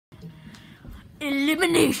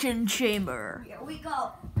Elimination Chamber. Here we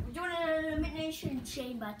go. We're doing an elimination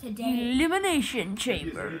chamber today. Elimination Is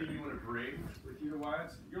Chamber. there anything you want to bring with you to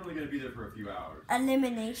Wyatt's? You're only going to be there for a few hours.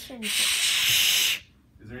 Elimination. Shh.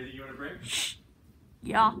 Is there anything you want to bring?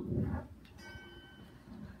 Yeah.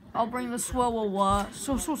 I'll bring the swivel,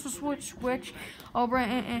 switch. I'll bring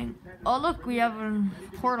and oh look, we have a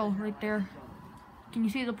portal right there. Can you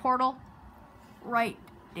see the portal? Right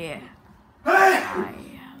there. I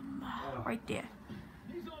am right there.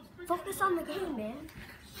 Focus on the game, man.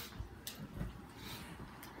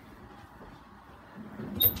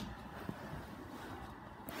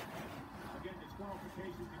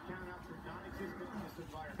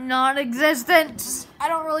 Non-existent. I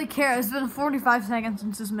don't really care. It's been 45 seconds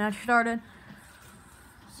since this match started.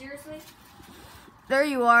 Seriously? There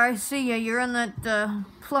you are. I see you. You're in that It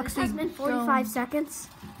has been 45 seconds.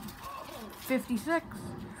 56,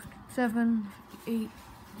 7, 8,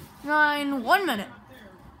 9, 1 minute.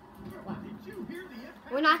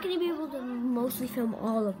 We're not going to be able to mostly film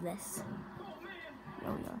all of this.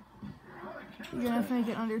 There we are. You're gonna have to make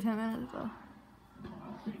it under 10 minutes though.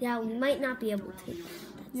 Yeah, we might not be able to.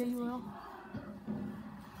 Yeah, you will.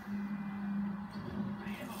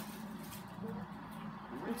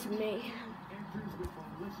 It's me.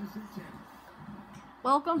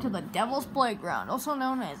 Welcome to the Devil's Playground, also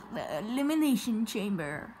known as the Elimination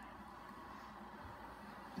Chamber.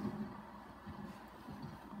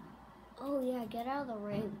 Oh yeah, get out of the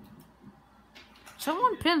ring.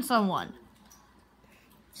 Someone pin someone.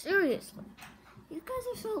 Seriously. You guys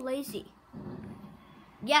are so lazy.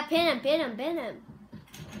 Yeah, pin him.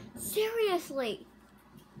 Seriously.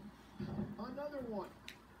 Another one.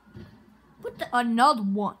 What the? Another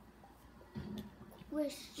one.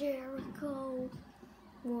 Chris Jericho.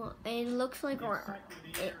 Well, it looks like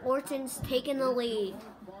Orton's taking the lead.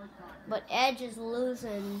 But Edge is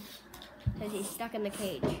losing because he's stuck in the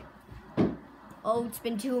cage. Oh, it's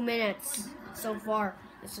been 2 minutes so far.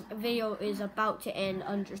 This video is about to end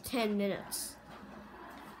under 10 minutes.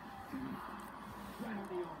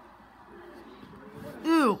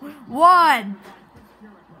 Ooh, 1.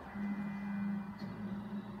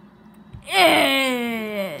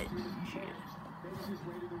 Edge.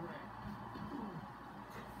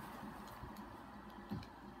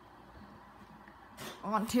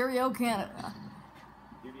 Ontario, Canada.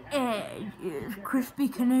 Edge is crispy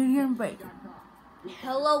Canadian bacon.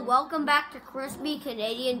 Hello, welcome back to Crispy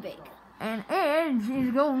Canadian Bacon. And Edge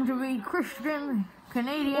is going to be Christian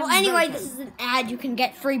Canadian Well, anyway, bacon. this is an ad. You can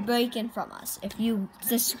get free bacon from us if you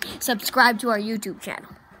subscribe to our YouTube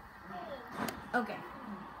channel. Okay.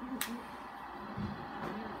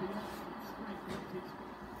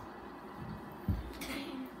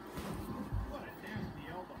 What a nasty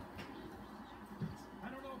elbow. I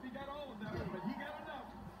don't know if he got all of that, but he got enough.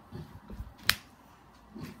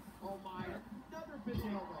 Oh my, another big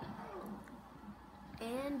elbow.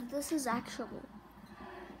 And this is actual.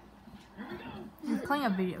 You're playing a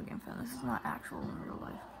video game, fan. This is not actual in real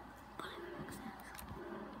life. But it looks actual.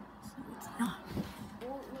 It's not.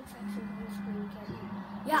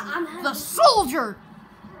 Yeah, I'm having The soldier!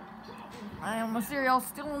 I am Mysterio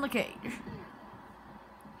still in the cage.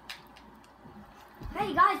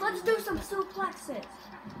 Hey guys, let's do some suplexes.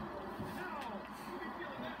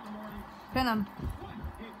 Pin him.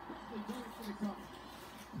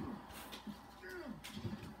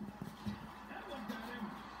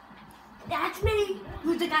 That's me.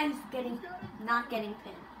 Who's the guy who's not getting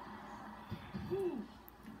pinned?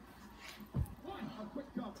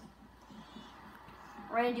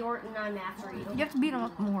 Randy Orton, I'm after you. You have to beat him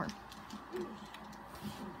up more.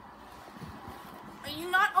 Are you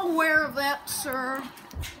not aware of that, sir?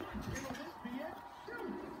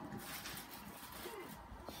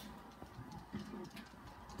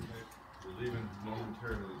 We're leaving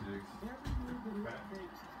momentarily, Diggs.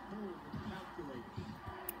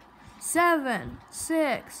 7,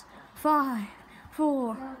 6, 5,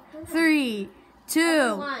 4, 3,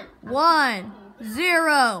 2, 1,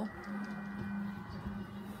 0.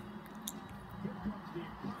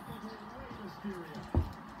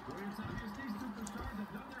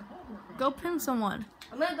 Go pin someone.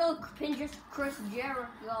 I'm gonna go pin just Chris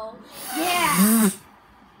Jericho. Yeah.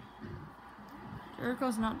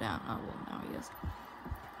 Jericho's not down. Oh, well, now he is.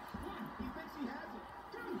 He thinks he has it.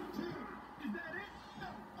 2, 2. Is that it? No,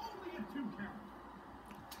 only a 2 count.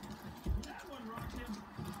 That one rocked him.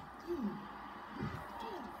 Ooh.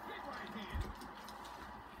 Ooh, big right hand.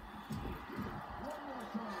 One more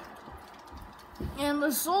try. And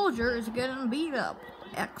the soldier is getting beat up.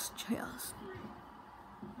 X chest.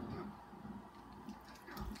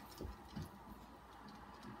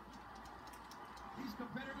 These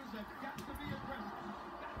competitors have got to be aggressive.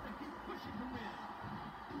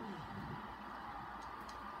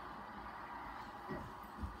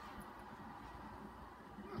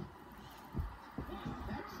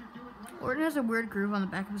 Orton has a weird groove on the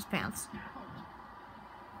back of his pants.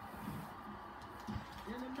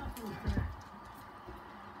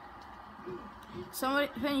 Somebody,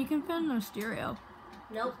 Finn, you can pin Mysterio.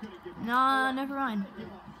 Nope. Nah, never mind.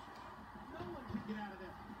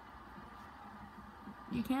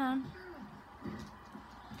 You can.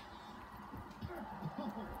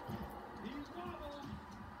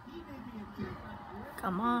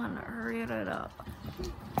 Come on, hurry it up.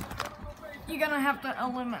 You're gonna have to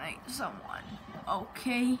eliminate someone.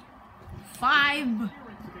 Okay. 5,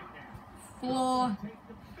 4,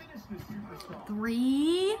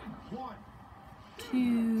 3,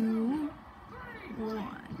 2,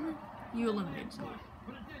 1. You eliminated someone.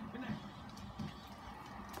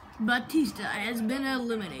 Batista has been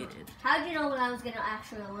eliminated. How'd you know when I was gonna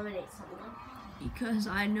actually eliminate someone? Because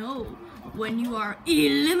I know when you are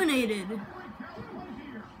eliminated.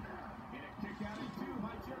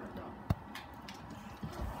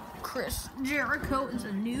 Chris Jericho is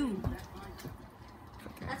a noob.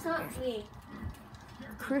 That's not me.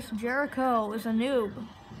 Chris Jericho is a noob.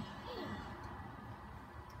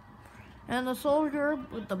 And the soldier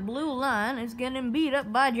with the blue line is getting beat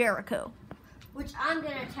up by Jericho. Which I'm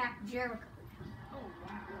gonna attack Jericho.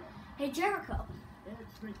 Hey Jericho.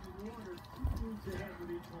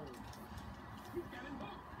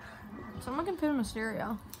 Someone can pin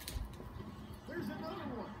Mysterio. There's another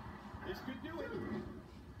one. This could do it.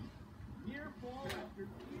 Near fall after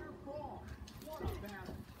near fall. What a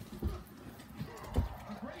battle.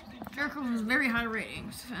 A crazy Jericho has very high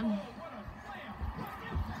ratings. And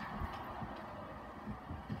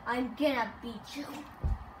I'm gonna beat you.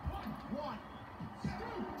 1, 2,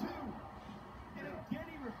 2. And again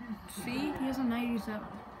he refuses. see, he has a 97.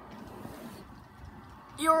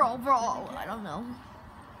 You're overall, I don't know.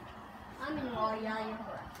 I'm in Raw, yeah, you're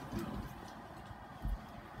correct.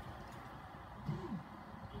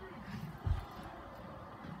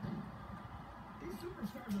 These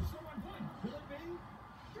superstars are so on point. Will it be?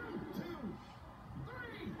 2,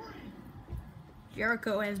 3, 3.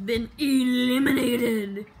 Jericho has been eliminated.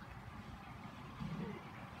 Here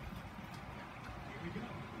we go.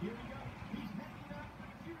 Here we go. He's heading up the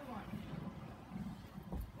cue line.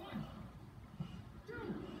 1, 2.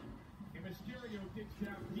 And Mysterio digs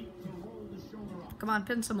down deep to roll the shoulder off. Come on,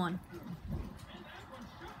 pin someone. And that one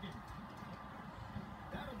shook him.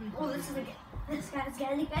 That'll be Oh, this guy's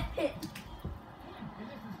gonna get hit. And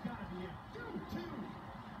this has got to be it. 2, 2, 3,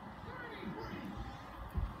 3.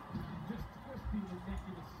 Just twisting the neck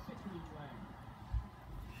in a sickening way.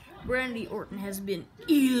 Randy Orton has been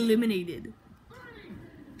eliminated.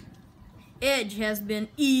 Edge has been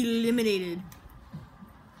eliminated.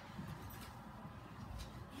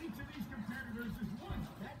 Each of these competitors is one.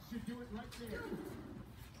 That should do it right there.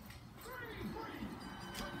 3, 3.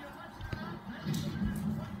 From the election out, that's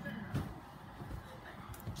right there.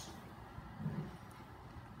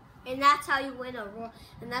 And that's how you win a Raw.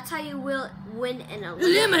 And that's how you will win an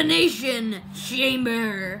Elimination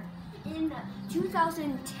Chamber. In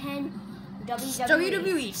 2010 WWE.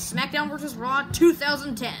 WWE SmackDown vs. Raw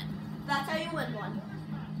 2010. That's how you win one.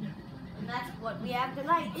 And that's what we have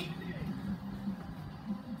tonight.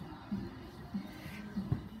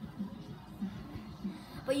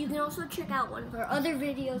 But you can also check out one of our other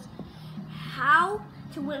videos, how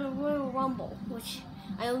to win a Royal Rumble, which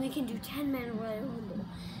I only can do 10-man Royal Rumble,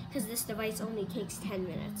 because this device only takes 10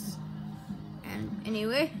 minutes. And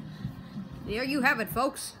anyway, there you have it,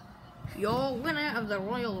 folks. Your winner of the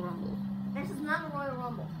Royal Rumble. This is not a Royal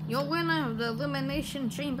Rumble. Your winner of the Elimination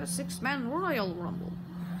Chamber 6-man Royal Rumble.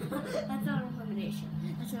 That's not an elimination.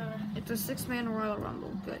 That's not a... It's a 6-man Royal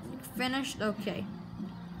Rumble. Good. Finished? Okay.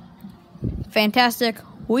 Fantastic.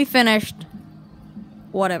 We finished.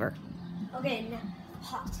 Whatever. Okay, now,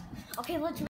 hot. Okay, let's